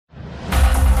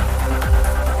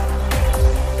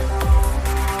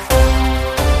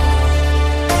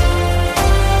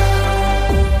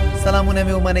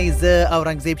سلامونه مې ومنئ. زه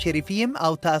اورنګزیب شریفي یم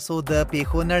او تاسو د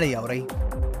پیښو نړۍ اورئ.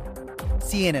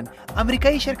 CNN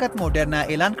امریکایي شرکت موډرنا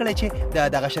اعلان کړی چې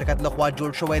دغه شرکت لخوا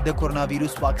جوړ شوی د کرونا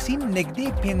ویروس واکسین نږدې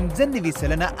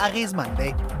 95% اغیزمن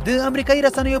دی. د امریکایي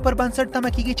رسنیو پر بنسټ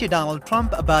تمه کیږي چې ډانلډ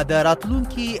ټرمپ به د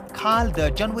راتلونکي کال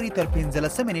د جنوري تر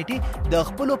 15 نیټې د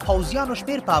خپلو پوځیانو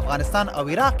شمیر په افغانستان او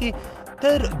عراق کې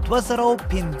تر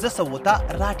 2500 ته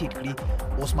راټیټ کړي.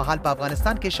 اوس مهال په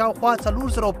افغانستان کې شاوخوا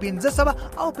 4500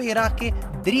 او په عراق کې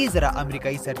 3000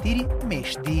 امریکایي سرتیري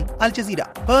میشت دي. الجزیره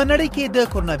په نړۍ کې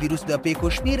د کرونا ویروس د پیښو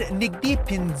شمیر نږدې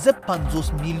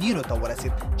 55 میلیونو ته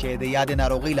ورسید چې د یاد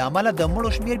ناروغۍ له امله د مړو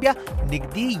شمیر بیا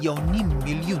نږدې 1.5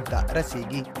 میلیون ته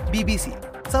رسیږي. BBC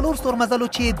څلور ستورمزلو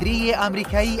چې درې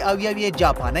امریکایي او یو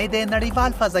جاپاني د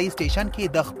نړیوال فضایي سټیشن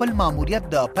کې د خپل ماموریت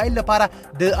د پیل لپاره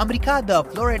د امریکا د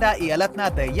فلوریډا ایالت نه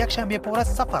د یکشنبه په ورځ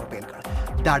سفر پیل کړ.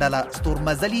 دا ډله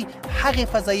ستورمزلي هغه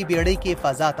فضایي بیړۍ کې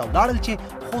فضا ته ولاړل چې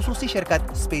خصوصي شرکت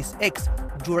سپیس ایکس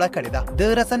جوړه کړې ده.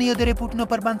 د رسنیو د ریپورتونو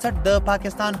پر بنسټ د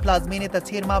پاکستان پلازمینې ته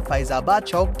څیرمه فیض آباد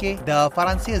چوک کې د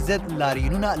فرانسې ضد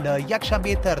لاریونونه له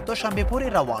یکشنبه تر دوشنبه پورې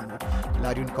روان وو.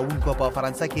 لاریون کوونکو په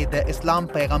فرانسه کې د اسلام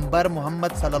پیغمبر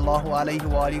محمد صلی الله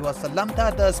علیه و آله وسلم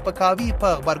ته د سپکاوي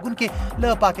په غبرګون کې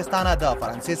له پاکستانه د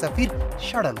فرانسې سفیر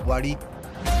شړل غواړي.